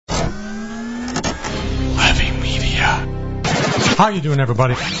ya. How you doing,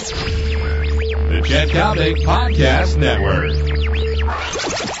 everybody? The Chet Coppock Podcast Network.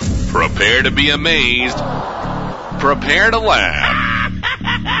 Prepare to be amazed. Prepare to laugh.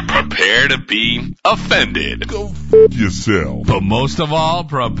 Prepare to be offended. Go f*** yourself. But most of all,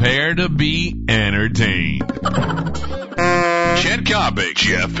 prepare to be entertained. Chet Coppock,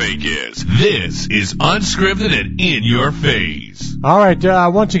 Jeff Pincus. This is unscripted and in your face. All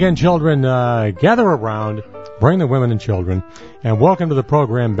right, once again, children, gather around, bring the women and children, and welcome to the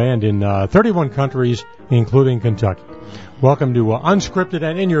program banned in 31 countries, including Kentucky. Welcome to Unscripted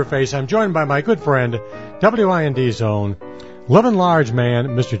and In Your Face. I'm joined by my good friend, WIND's own, living large man,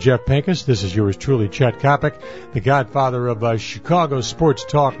 Mr. Jeff Pincus. This is yours truly, Chet Coppock, the godfather of Chicago Sports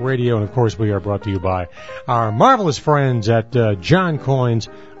Talk Radio. And, of course, we are brought to you by our marvelous friends at John Coyne's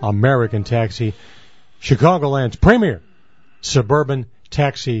American Taxi, Chicagoland's premier suburban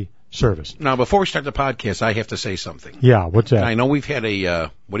taxi service. Now, before we start the podcast, I have to say something. Yeah, what's that? I know we've had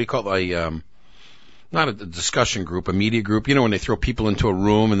a, what do you call it, not a discussion group, a media group. You know when they throw people into a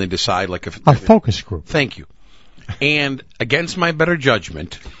room and they decide, like, if... A focus group. Thank you. And against my better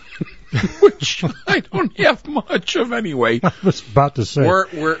judgment, which I don't have much of anyway. I was about to say,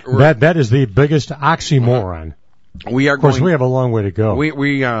 we're that is the biggest oxymoron. We are of course, going, we have a long way to go.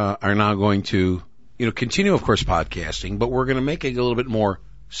 We are now going to, continue, of course, podcasting, but we're going to make it a little bit more,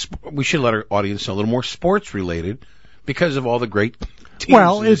 we should let our audience know a little more sports related because of all the great teams.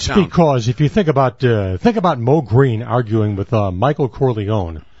 Well, in it's town. because if you think about Mo Green arguing with Michael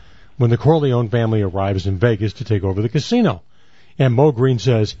Corleone when the Corleone family arrives in Vegas to take over the casino. And Mo Green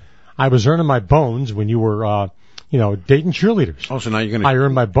says, I was earning my bones when you were, dating cheerleaders. Oh, so now you're going to... I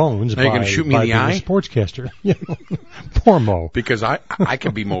earned my bones now you're going to shoot me in the eye? A sportscaster. Poor Mo. Because I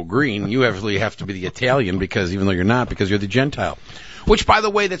could be Mo Green. You actually have to be the Italian because even though you're not, because you're the Gentile. Which, by the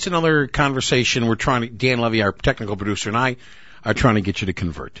way, that's another conversation we're trying to... Dan Levy, our technical producer, and I are trying to get you to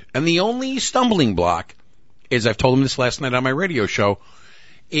convert. And the only stumbling block is, I've told him this last night on my radio show,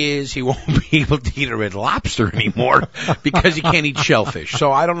 is he won't be able to eat a Red Lobster anymore because he can't eat shellfish.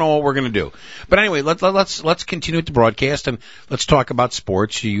 So I don't know what we're going to do. But anyway, let's continue with the broadcast and let's talk about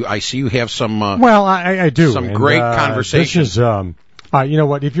sports. I see you have some. Well, I do. Some great conversation. This is, you know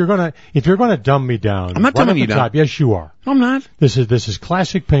what? If you're gonna dumb me down, I'm not dumbing you down. Top, yes, you are. No, I'm not. This is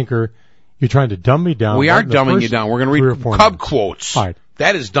classic Pinker. You're trying to dumb me down. We are dumbing you down. We're going to read Cub quotes. All right.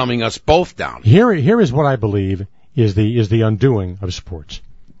 That is dumbing us both down. Here is what I believe is the undoing of sports.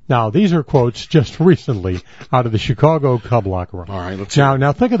 Now, these are quotes just recently out of the Chicago Cub locker room. All right, let's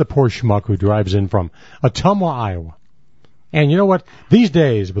Now think of the poor schmuck who drives in from Ottumwa, Iowa. And you know what? These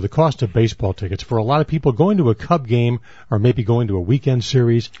days, with the cost of baseball tickets, for a lot of people, going to a Cub game or maybe going to a weekend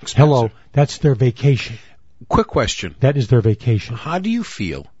series, hello, that's their vacation. Quick question. That is their vacation. How do you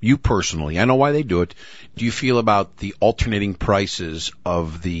feel, you personally, I know why they do it, do you feel about the alternating prices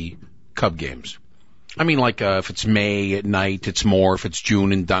of the Cub games? I mean, like, if it's May at night, it's more. If it's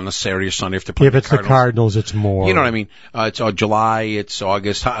June and on a Saturday or Sunday, if they're playing if it's the Cardinals, it's more. You know what I mean? It's July, it's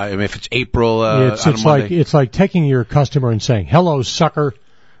August. I mean, if it's April, it's like taking your customer and saying, "Hello, sucker,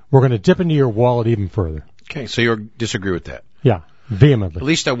 we're going to dip into your wallet even further." Okay, so you disagree with that? Yeah. Vehemently. At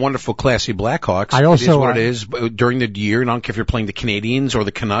least that wonderful, classy Blackhawks. I also, it is what it is during the year. And I don't care if you're playing the Canadians or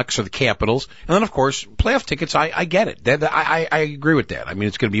the Canucks or the Capitals. And then, of course, playoff tickets, I get it. I agree with that. I mean,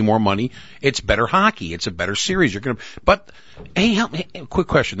 it's going to be more money. It's better hockey. It's a better series. But, hey, help me. Quick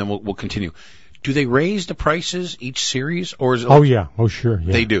question, then we'll continue. Do they raise the prices each series? Or is it yeah. Oh, sure.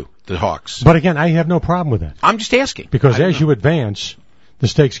 Yeah. They do, the Hawks. But, again, I have no problem with that. I'm just asking. Because as you advance, the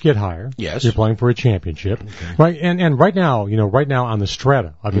stakes get higher. Yes. You're playing for a championship. Okay. Right, and right now on the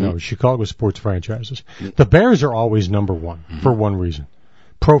strata of, Chicago sports franchises, the Bears are always number one for one reason.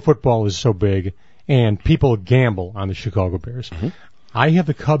 Pro football is so big and people gamble on the Chicago Bears. I have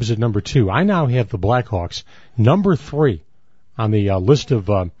the Cubs at number 2. I now have the Blackhawks number 3 on the list of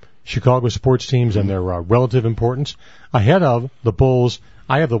Chicago sports teams and their relative importance, ahead of the Bulls.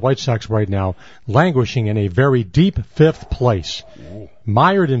 I have the White Sox right now languishing in a very deep 5th place.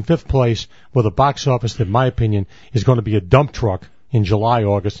 Mired in 5th place with a box office that, in my opinion, is going to be a dump truck in July,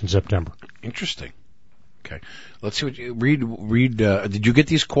 August, and September. Interesting. Okay. Let's see what you read. Did you get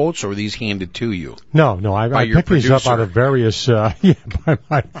these quotes or were these handed to you? No. I picked these up out of various,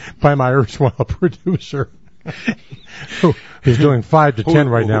 by my erstwhile producer. Who's doing 5 to 10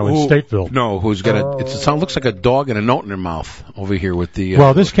 right now in Stateville? No, who's got it looks like a dog and a note in their mouth over here with the.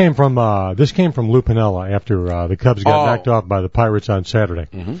 Well, this came from Lou Piniella after the Cubs got knocked off by the Pirates on Saturday.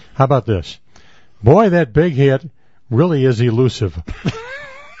 How about this? Boy, that big hit really is elusive.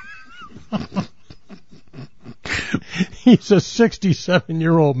 He's a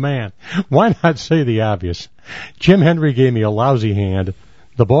 67-year-old man. Why not say the obvious? Jim Hendry gave me a lousy hand.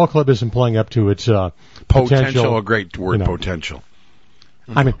 The ball club isn't playing up to its potential. A great word, potential.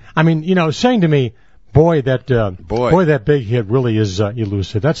 I mean, saying to me, boy, that big hit really is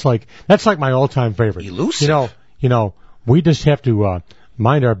elusive. That's like my all-time favorite. Elusive. We just have to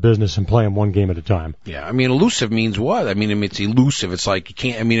mind our business and play them one game at a time. Yeah, I mean, elusive means what? I mean, it's elusive. It's like you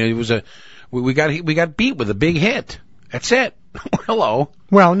can't. I mean, it was we got beat with a big hit. That's it. Hello.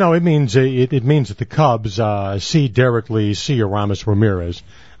 Well, no, it means that the Cubs, see Derek Lee, see Aramis Ramirez,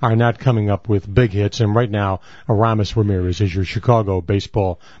 are not coming up with big hits, and right now Aramis Ramirez is your Chicago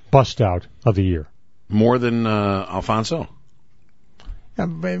baseball bust out of the year. More than Alfonso?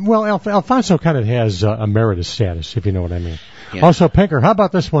 Well, Alfonso kind of has emeritus status, if you know what I mean. Yeah. Also, Pinker, how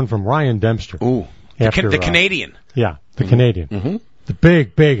about this one from Ryan Dempster? Ooh, the Canadian. Yeah, the Canadian. Mm-hmm. The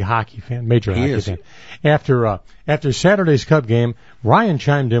big hockey fan, major hockey fan. After Saturday's Cub game, Ryan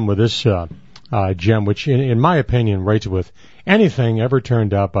chimed in with this gem, which, in my opinion, rates with anything ever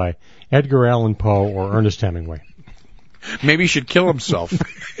turned out by Edgar Allan Poe or Ernest Hemingway. Maybe he should kill himself.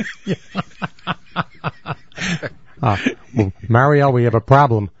 Mario, we have a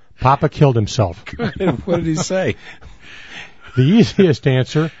problem. Papa killed himself. What did he say? The easiest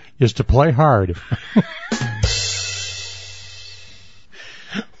answer is to play hard.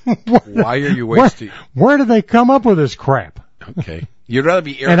 Why are you wasting? Where do they come up with this crap? Okay, you'd rather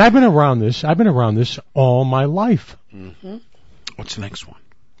be. And I've been around this all my life. Mm-hmm. What's the next one?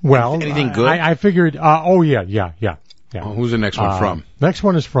 Well, anything good? I figured. Yeah. Oh, who's the next one from? Next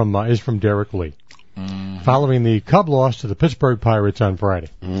one is from Derek Lee. Mm-hmm. Following the Cub loss to the Pittsburgh Pirates on Friday,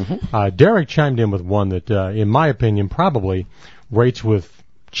 Derek chimed in with one that, in my opinion, probably rates with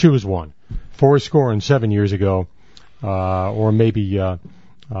choose one. 7 years ago, or maybe.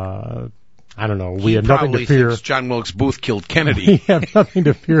 I don't know. We had nothing to fear. John Wilkes Booth killed Kennedy. We have nothing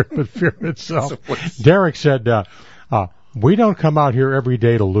to fear but fear itself. Derek said, we don't come out here every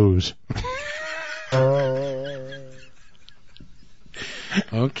day to lose.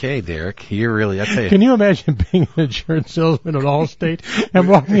 Okay, Derek. You're really, I tell you. Can you imagine being an insurance salesman at Allstate and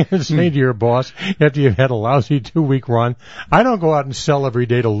walking in and saying to your boss after you've had a lousy 2-week run, I don't go out and sell every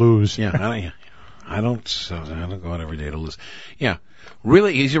day to lose. Yeah, I don't go out every day to lose. Yeah.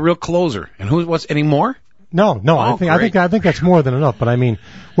 Really, he's a real closer. And what's any more? No. I think that's more than enough. But I mean,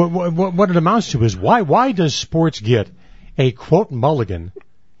 what it amounts to is why does sports get a quote mulligan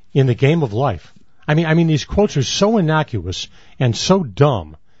in the game of life? I mean, these quotes are so innocuous and so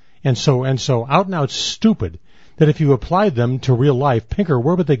dumb and so out and out stupid that if you applied them to real life, Pinker,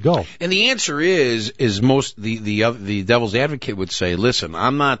 where would they go? And the answer is most the devil's advocate would say, listen,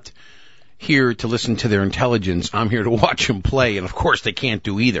 I'm not here to listen to their intelligence. I'm here to watch them play, and of course they can't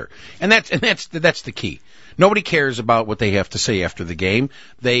do either. And that's the key. Nobody cares about what they have to say after the game.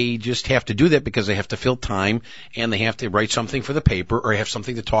 They just have to do that because they have to fill time and they have to write something for the paper or have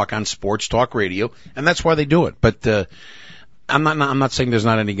something to talk on sports talk radio, and that's why they do it. But I'm not saying there's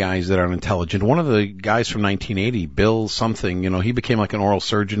not any guys that aren't intelligent. One of the guys from 1980, Bill something, he became like an oral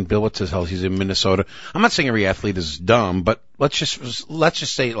surgeon. Bill, what's his hell? He's in Minnesota. I'm not saying every athlete is dumb, but let's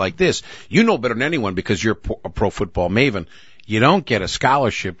just say it like this. You know better than anyone because you're a pro football maven. You don't get a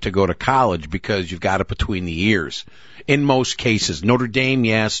scholarship to go to college because you've got it between the ears. In most cases, Notre Dame,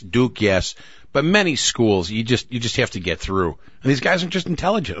 yes, Duke, yes, but many schools you just have to get through. And these guys are just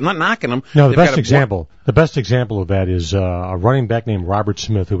intelligent. I'm not knocking them. No, the best example of that is a running back named Robert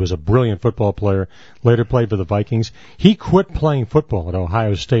Smith, who was a brilliant football player, later played for the Vikings. He quit playing football at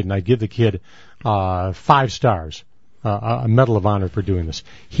Ohio State, and I give the kid 5 stars, a Medal of Honor for doing this.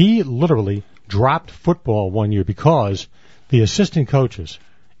 He literally dropped football one year because the assistant coaches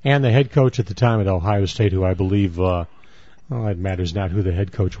and the head coach at the time at Ohio State, who I believe, it matters not who the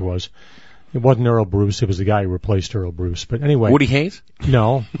head coach was. It wasn't Earl Bruce. It was the guy who replaced Earl Bruce. But anyway, Woody Hayes?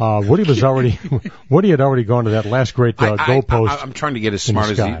 No, Woody had already gone to that last great goalpost. I'm trying to get as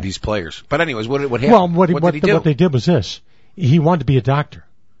smart as these players. But anyways, what happened? Well, what did he do? What they did was this: he wanted to be a doctor,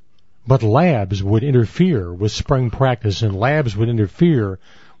 but labs would interfere with spring practice, and labs would interfere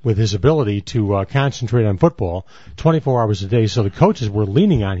with his ability to concentrate on football 24 hours a day. So the coaches were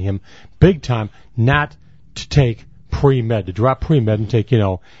leaning on him big time not to take pre-med, to drop pre-med and take,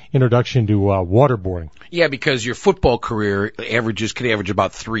 introduction to waterboarding. Yeah, because your football career could average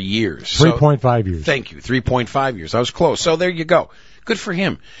about 3 years. 3.5 years. Thank you. 3.5 years. I was close. So there you go. Good for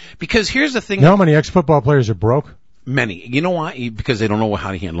him. Because here's the thing. You know how many ex-football players are broke? Many. You know why? Because they don't know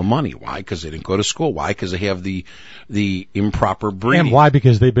how to handle money. Why? Because they didn't go to school. Why? Because they have the improper breeding. And why?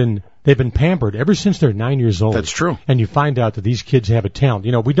 Because they've been They've been pampered ever since they're 9 years old. That's true. And you find out that these kids have a talent.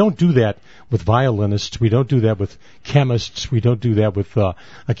 You know, we don't do that with violinists. We don't do that with chemists. We don't do that with a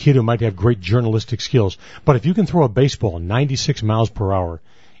kid who might have great journalistic skills. But if you can throw a baseball 96 miles per hour,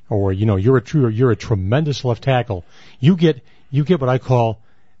 or you know, you're a tremendous left tackle, you get what I call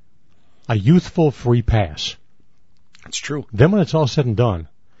a youthful free pass. That's true. Then when it's all said and done,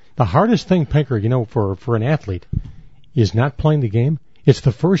 the hardest thing, Pinker, you know, for an athlete is not playing the game. It's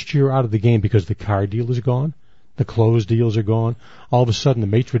the first year out of the game because the car deal is gone, the clothes deals are gone. All of a sudden, the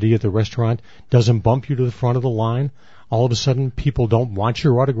maitre d' at the restaurant doesn't bump you to the front of the line. All of a sudden, people don't want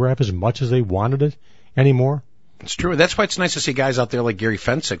your autograph as much as they wanted it anymore. It's true. That's why it's nice to see guys out there like Gary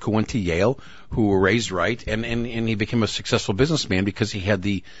Fensick, who went to Yale, who were raised right, and he became a successful businessman because he had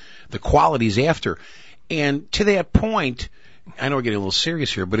the qualities after. And to that point, I know we're getting a little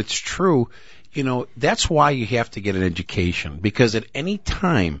serious here, but it's true. You know, that's why you have to get an education, because at any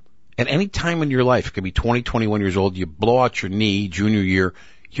time in your life, it could be 20, 21 years old, you blow out your knee junior year,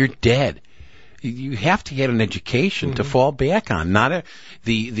 you're dead. You have to get an education to fall back on.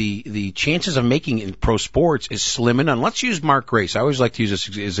 The chances of making it in pro sports is slim and none. Let's use Mark Grace. I always like to use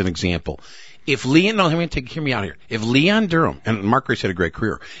this as an example. If hear me out here. If Leon Durham, and Mark Grace had a great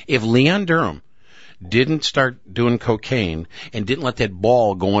career, if Leon Durham didn't start doing cocaine and didn't let that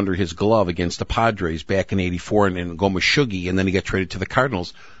ball go under his glove against the Padres back in '84 and go Meshuggah, and then he got traded to the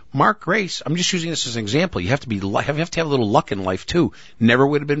Cardinals. Mark Grace, I'm just using this as an example. You have to have a little luck in life too. Never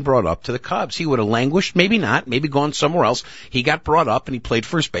would have been brought up to the Cubs. He would have languished, maybe not, maybe gone somewhere else. He got brought up and he played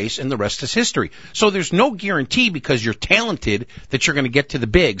first base, and the rest is history. So there's no guarantee because you're talented that you're going to get to the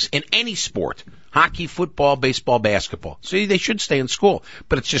bigs in any sport. Hockey, football, baseball, basketball. So they should stay in school,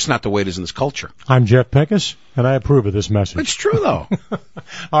 but it's just not the way it is in this culture. I'm Jeff Pincus, and I approve of this message. It's true, though.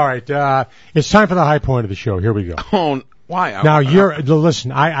 All right, it's time for the high point of the show. Here we go. Oh, why? Now,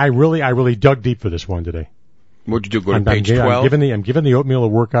 listen, I really dug deep for this one today. What'd you do, go to page 12? I'm giving the oatmeal a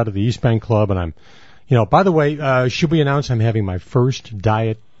workout at the East Bank Club, and I'm, you know, by the way, should we announce I'm having my first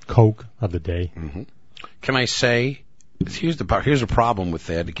Diet Coke of the day? Mm-hmm. Can I say, here's a problem with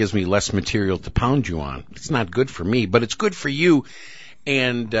that. It gives me less material to pound you on. It's not good for me, but it's good for you,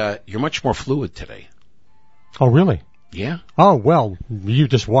 and you're much more fluid today. Oh, really? Yeah. Oh, well, you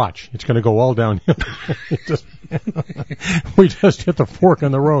just watch. It's going to go all downhill. We just hit the fork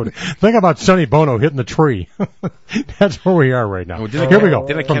in the road. Think about Sonny Bono hitting the tree. That's where we are right now. Oh, Here we go.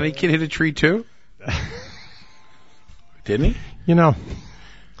 Did a Kenny kid hit a tree too? Didn't he? You know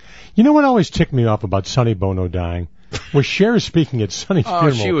what always ticked me off about Sonny Bono dying? Was Cher speaking at Sonny's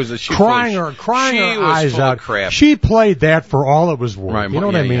funeral, crying her eyes out. Crap. She played that for all it was worth. Right, you know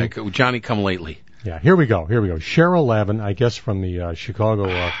what I mean? Yeah. Johnny Come Lately. Yeah, here we go. Cheryl Lavin, I guess from the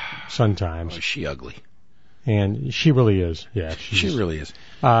Chicago Sun-Times. Oh, is she ugly? And she really is. Yeah, she really is.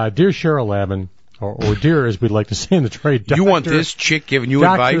 Dear Cheryl Lavin, or dear as we'd like to say in the trade, you want this chick giving you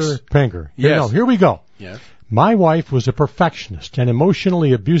advice? Dr. Pinker. Yes. Here we go. Yes. My wife was a perfectionist, an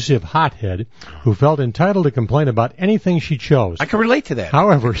emotionally abusive hothead who felt entitled to complain about anything she chose. I can relate to that.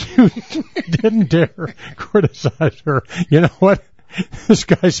 However, you didn't dare criticize her. You know what? This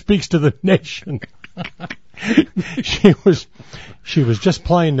guy speaks to the nation. She was just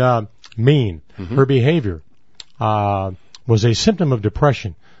plain mean. Mm-hmm. Her behavior was a symptom of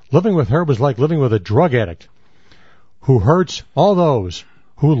depression. Living with her was like living with a drug addict who hurts all those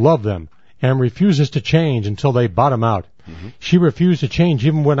who love them and refuses to change until they bottom out. Mm-hmm. She refused to change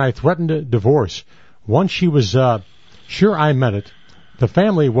even when I threatened a divorce. Once she was sure I meant it, the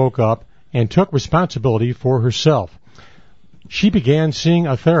family woke up and took responsibility for herself. She began seeing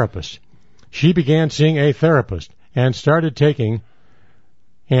a therapist and started taking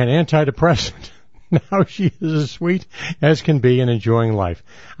an antidepressant. Now she is as sweet as can be and enjoying life.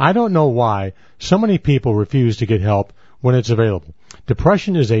 I don't know why so many people refuse to get help when it's available.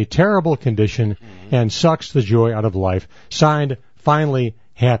 Depression is a terrible condition and sucks the joy out of life. Signed, Finally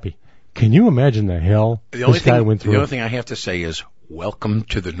Happy. Can you imagine the hell this guy went through? The only thing I have to say is, welcome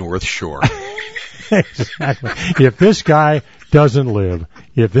to the North Shore. Exactly. If this guy doesn't live,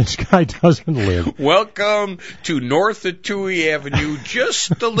 welcome to north of Touhy Avenue,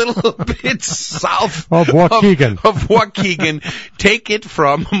 just a little bit south of Waukegan. Take it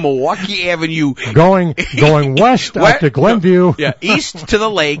from Milwaukee Avenue. Going west up to Glenview. Yeah, east to the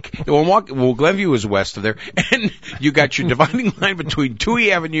lake. Well, Glenview is west of there. And you got your dividing line between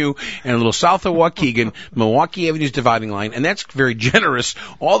Touhy Avenue and a little south of Waukegan, Milwaukee Avenue's dividing line. And that's very generous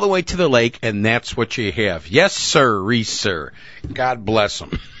all the way to the lake, and that's what you have. Yes, sir. God bless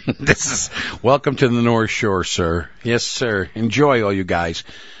them. Welcome to the North Shore, sir. Yes, sir. Enjoy, all you guys.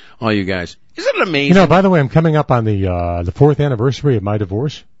 Isn't it amazing? You know, by the way, I'm coming up on the 4th anniversary of my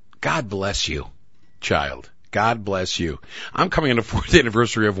divorce. God bless you, child. God bless you. I'm coming on the 4th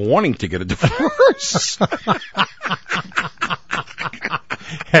anniversary of wanting to get a divorce.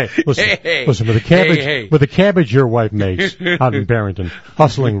 Hey, listen. With the cabbage your wife makes out in Barrington,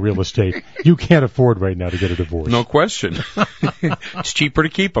 hustling real estate, you can't afford right now to get a divorce. No question. It's cheaper to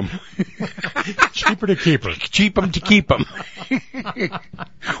keep them. Cheaper to keep her. Cheap them to keep them.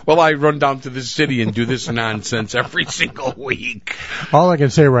 Well, I run down to the city and do this nonsense every single week. All I can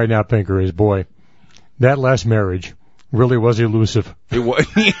say right now, Pinker, is, boy, that last marriage really was elusive. It was.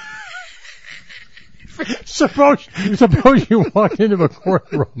 Suppose you walked into a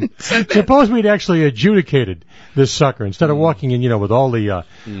courtroom. Suppose we'd actually adjudicated this sucker instead of walking in, with all the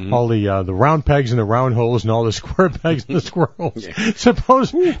round pegs and the round holes and all the square pegs and the square holes. Yeah.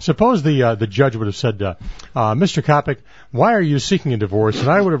 Suppose the judge would have said, Mr. Kopic, why are you seeking a divorce? And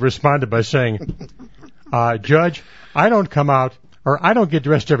I would have responded by saying, Judge, I don't get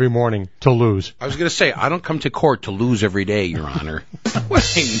dressed every morning to lose. I was going to say, I don't come to court to lose every day, Your Honor.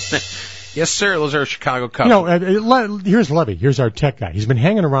 Yes, sir. Those are Chicago Cubs. Here's Levy. Here's our tech guy. He's been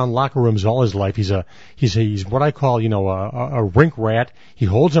hanging around locker rooms all his life. He's what I call, a rink rat. He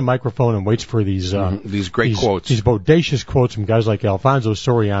holds a microphone and waits for these great quotes. These bodacious quotes from guys like Alfonso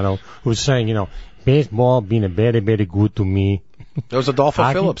Soriano, who's saying, baseball being very, very good to me. That was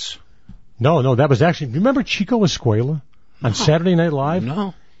Adolfo Phillips. No, that was actually, remember Chico Escuela on Saturday Night Live?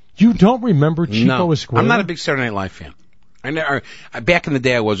 No. You don't remember Chico Escuela? I'm not a big Saturday Night Live fan. Back in the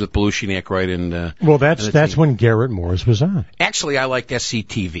day, I was with Belushi, right? And well, that's when Garrett Morris was on. Actually, I liked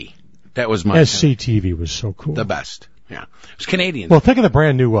SCTV. That was my SCTV was so cool. The best. Yeah, it was Canadian. Well, think of the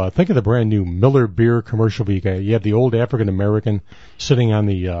brand new Miller beer commercial. You have the old African American sitting on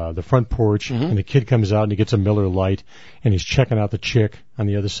the front porch, and the kid comes out and he gets a Miller Lite, and he's checking out the chick on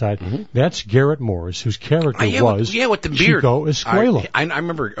the other side. Mm-hmm. That's Garrett Morris, whose character was with the beard. Chico Escuela. I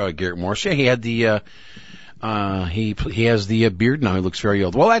remember Garrett Morris. Yeah, he had the. He has the beard now. He looks very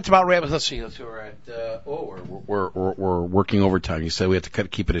old. Well, that's about right. Let's see. We're at we're working overtime. You said we have to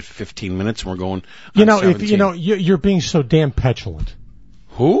keep it at 15 minutes, and we're going. You're being so damn petulant.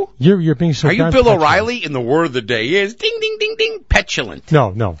 Who? You're being so. Are you damn Bill petulant. O'Reilly? And the word of the day is ding ding ding ding petulant.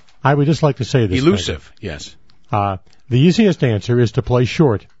 No. I would just like to say this. Elusive. Yes. The easiest answer is to play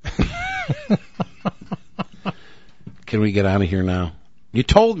short. Can we get out of here now? You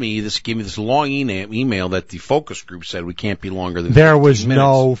told me gave me this long email that the focus group said we can't be longer than 15 minutes. There was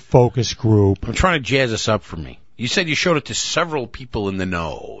no focus group. I'm trying to jazz this up for me. You said you showed it to several people in the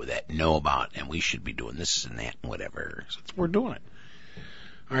know that know about, and we should be doing this and that and whatever. So we're doing it.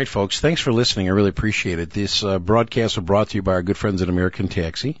 All right, folks. Thanks for listening. I really appreciate it. This broadcast was brought to you by our good friends at American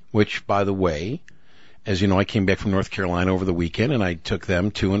Taxi, which, by the way, as you know, I came back from North Carolina over the weekend, and I took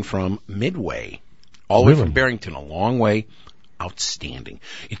them to and from Midway, all the way from Barrington, a long way. Outstanding.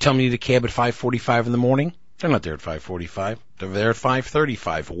 You tell me you need a cab at 5:45 in the morning? They're not there at 5:45. They're there at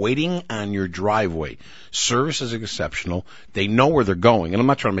 5:35, waiting on your driveway. Service is exceptional. They know where they're going. And I'm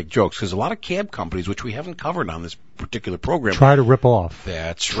not trying to make jokes, because a lot of cab companies, which we haven't covered on this particular program, try to rip off.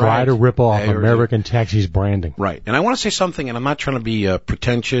 That's right. Try to rip off American Taxi's branding. Right. And I want to say something, and I'm not trying to be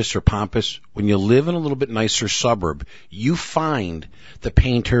pretentious or pompous. When you live in a little bit nicer suburb, you find the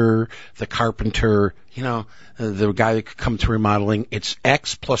painter, the carpenter, the guy that could come to remodeling, it's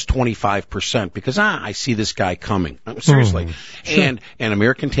X plus 25% because, I see this guy coming. Seriously. Sure. And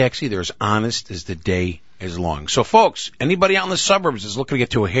American Taxi, they're as honest as the day is long. So, folks, anybody out in the suburbs is looking to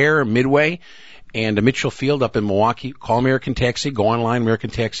get to O'Hare, Midway, and Mitchell Field up in Milwaukee, call American Taxi. Go online,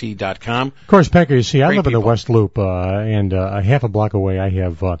 AmericanTaxi.com. Of course, Pecker, you see, I live in the West Loop, and a half a block away I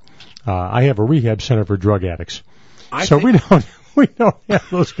have a rehab center for drug addicts. We don't have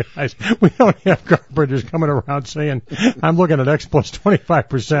those guys. We don't have carpenters coming around saying, I'm looking at X plus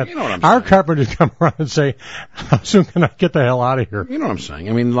 25%. You know what I'm Our saying. carpenters come around and say, how soon can I get the hell out of here? You know what I'm saying.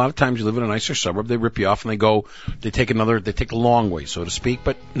 I mean, a lot of times you live in a nicer suburb, they rip you off and they take a long way, so to speak,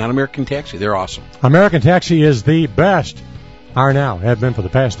 but not American Taxi. They're awesome. American Taxi is the best. Are now, have been for the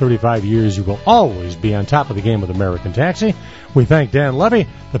past 35 years. You will always be on top of the game with American Taxi. We thank Dan Levy.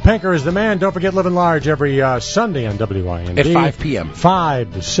 The Pinker is the man. Don't forget Living Large every Sunday on WIND. At 5 p.m.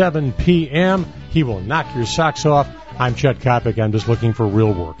 5 to 7 p.m. He will knock your socks off. I'm Chet Kopic. I'm just looking for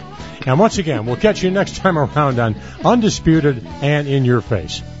real work. And once again, we'll catch you next time around on Undisputed and In Your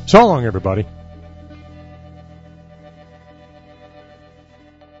Face. So long, everybody.